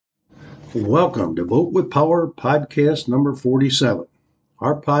Welcome to Vote with Power podcast number 47.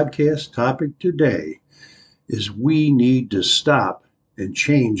 Our podcast topic today is we need to stop and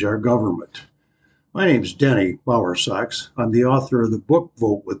change our government. My name is Denny Bowersox. I'm the author of the book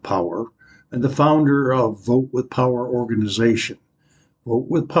Vote with Power and the founder of Vote with Power organization. Vote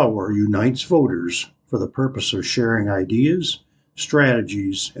with Power unites voters for the purpose of sharing ideas,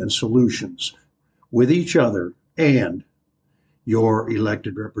 strategies, and solutions with each other and your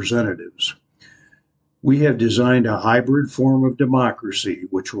elected representatives. We have designed a hybrid form of democracy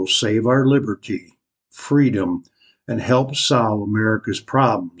which will save our liberty, freedom, and help solve America's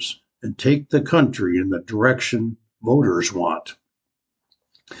problems and take the country in the direction voters want.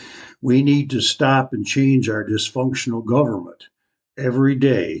 We need to stop and change our dysfunctional government. Every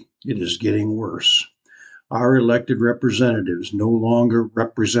day, it is getting worse. Our elected representatives no longer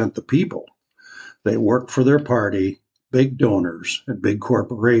represent the people. They work for their party, big donors, and big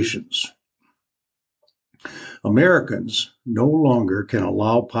corporations. Americans no longer can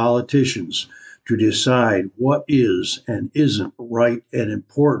allow politicians to decide what is and isn't right and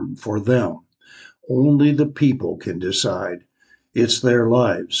important for them. Only the people can decide. It's their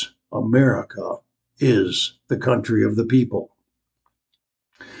lives. America is the country of the people.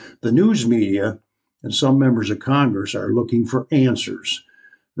 The news media and some members of Congress are looking for answers.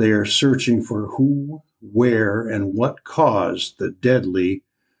 They are searching for who, where, and what caused the deadly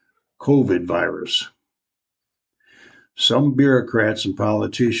COVID virus. Some bureaucrats and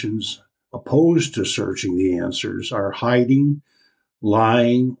politicians opposed to searching the answers are hiding,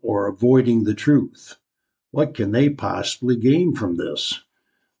 lying, or avoiding the truth. What can they possibly gain from this?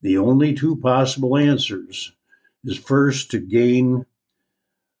 The only two possible answers is first to gain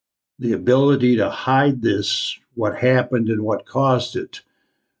the ability to hide this, what happened and what caused it,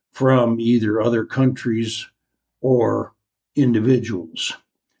 from either other countries or individuals.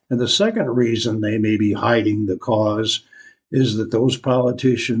 And the second reason they may be hiding the cause is that those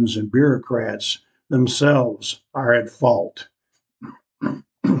politicians and bureaucrats themselves are at fault.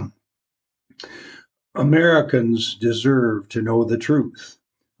 Americans deserve to know the truth.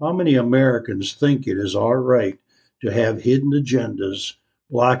 How many Americans think it is our right to have hidden agendas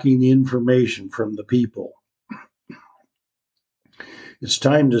blocking the information from the people? It's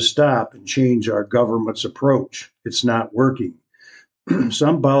time to stop and change our government's approach. It's not working.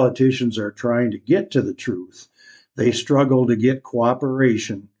 Some politicians are trying to get to the truth. They struggle to get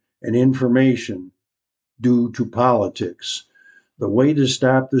cooperation and information due to politics. The way to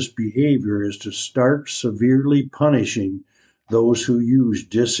stop this behavior is to start severely punishing those who use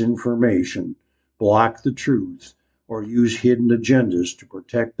disinformation, block the truth, or use hidden agendas to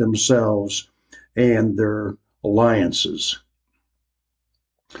protect themselves and their alliances.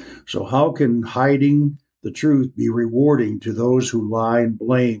 So how can hiding the truth be rewarding to those who lie and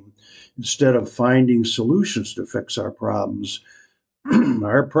blame instead of finding solutions to fix our problems?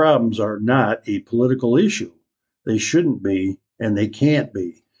 Our problems are not a political issue. They shouldn't be, and they can't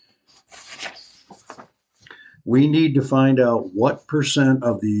be. We need to find out what percent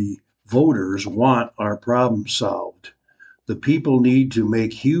of the voters want our problems solved. The people need to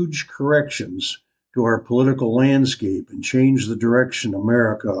make huge corrections to our political landscape and change the direction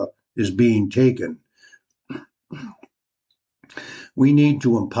America is being taken. We need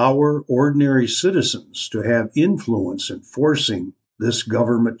to empower ordinary citizens to have influence in forcing this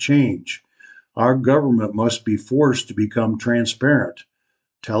government change. Our government must be forced to become transparent,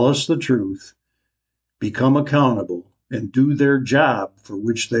 tell us the truth, become accountable, and do their job for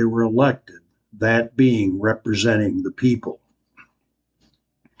which they were elected, that being representing the people.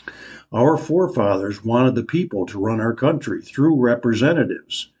 Our forefathers wanted the people to run our country through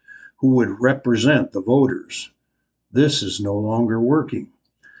representatives who would represent the voters. This is no longer working.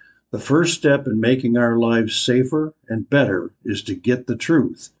 The first step in making our lives safer and better is to get the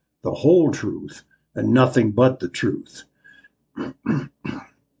truth, the whole truth, and nothing but the truth.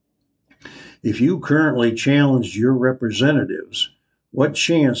 If you currently challenged your representatives, what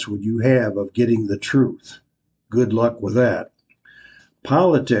chance would you have of getting the truth? Good luck with that.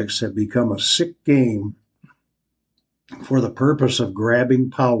 Politics have become a sick game for the purpose of grabbing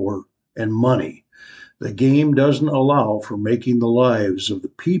power and money. The game doesn't allow for making the lives of the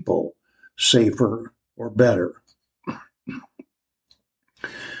people safer or better.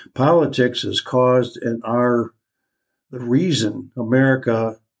 Politics has caused and are the reason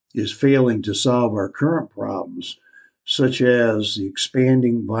America is failing to solve our current problems, such as the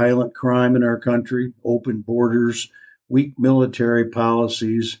expanding violent crime in our country, open borders, weak military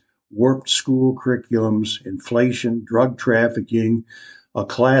policies, warped school curriculums, inflation, drug trafficking, a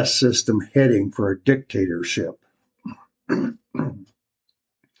class system heading for a dictatorship.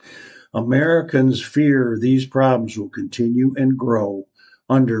 Americans fear these problems will continue and grow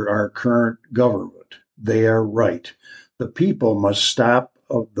under our current government. They are right. The people must stop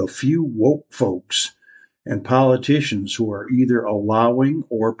of the few woke folks and politicians who are either allowing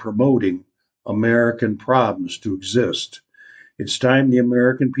or promoting American problems to exist. It's time the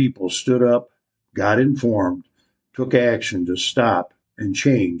American people stood up, got informed, took action to stop and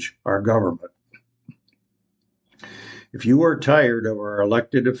change our government. If you are tired of our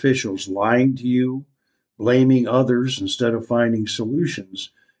elected officials lying to you, blaming others instead of finding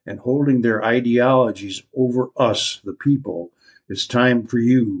solutions, and holding their ideologies over us, the people, it's time for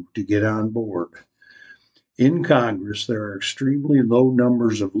you to get on board. In Congress, there are extremely low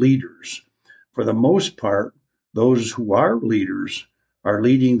numbers of leaders. For the most part, those who are leaders are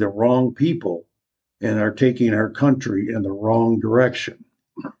leading the wrong people and are taking our country in the wrong direction.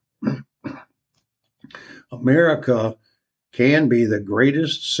 America can be the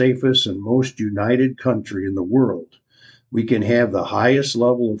greatest, safest, and most united country in the world. We can have the highest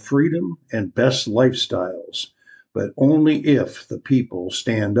level of freedom and best lifestyles, but only if the people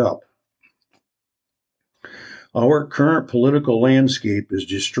stand up. Our current political landscape is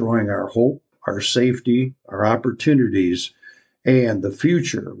destroying our hope, our safety, our opportunities, and the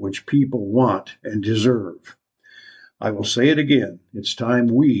future which people want and deserve. I will say it again. It's time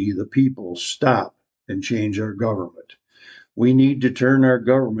we, the people, stop and change our government. We need to turn our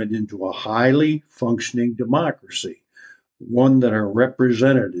government into a highly functioning democracy, one that our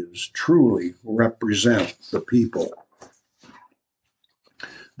representatives truly represent the people.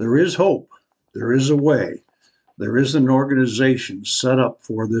 There is hope. There is a way. There is an organization set up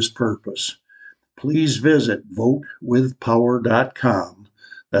for this purpose. Please visit votewithpower.com.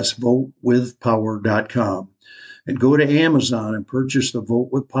 That's votewithpower.com. And go to Amazon and purchase the Vote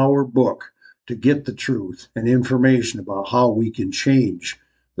with Power book to get the truth and information about how we can change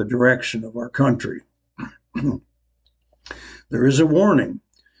the direction of our country. There is a warning.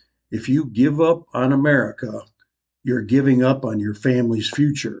 If you give up on America, you're giving up on your family's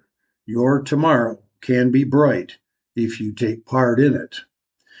future. Your tomorrow can be bright if you take part in it.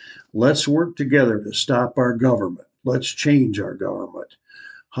 Let's work together to stop our government. Let's change our government.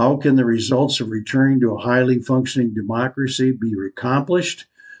 How can the results of returning to a highly functioning democracy be accomplished?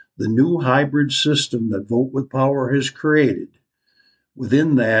 The new hybrid system that Vote with Power has created.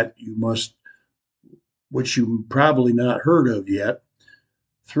 Within that, you must, which you probably not heard of yet,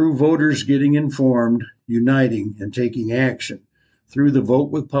 through voters getting informed, uniting, and taking action, through the Vote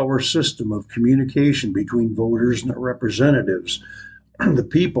with Power system of communication between voters and their representatives, the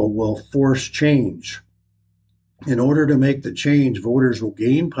people will force change. In order to make the change, voters will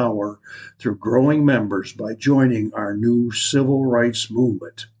gain power through growing members by joining our new civil rights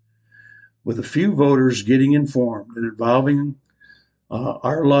movement. With a few voters getting informed and involving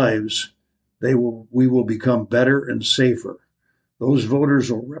our lives, we will become better and safer. Those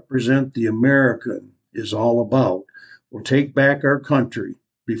voters will represent the American is all about. We'll take back our country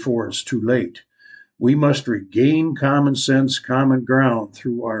before it's too late. We must regain common sense, common ground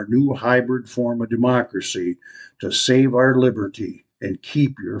through our new hybrid form of democracy to save our liberty and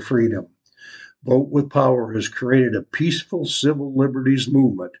keep your freedom. Vote with Power has created a peaceful civil liberties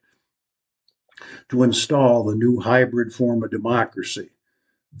movement to install the new hybrid form of democracy.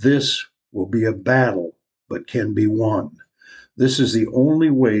 This will be a battle, but can be won. This is the only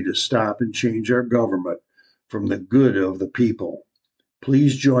way to stop and change our government from the good of the people.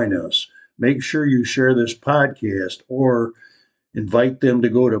 Please join us. Make sure you share this podcast or invite them to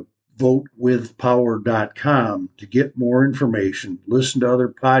go to votewithpower.com to get more information, listen to other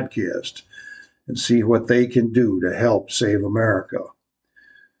podcasts, and see what they can do to help save America.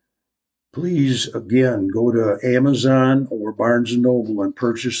 Please, again, go to Amazon or Barnes & Noble and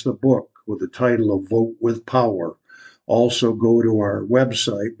purchase the book with the title of Vote with Power. Also, go to our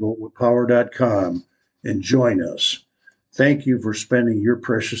website, votewithpower.com, and join us. Thank you for spending your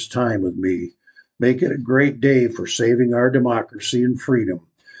precious time with me. Make it a great day for saving our democracy and freedom.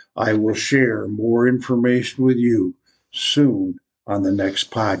 I will share more information with you soon on the next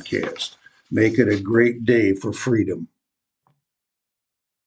podcast. Make it a great day for freedom.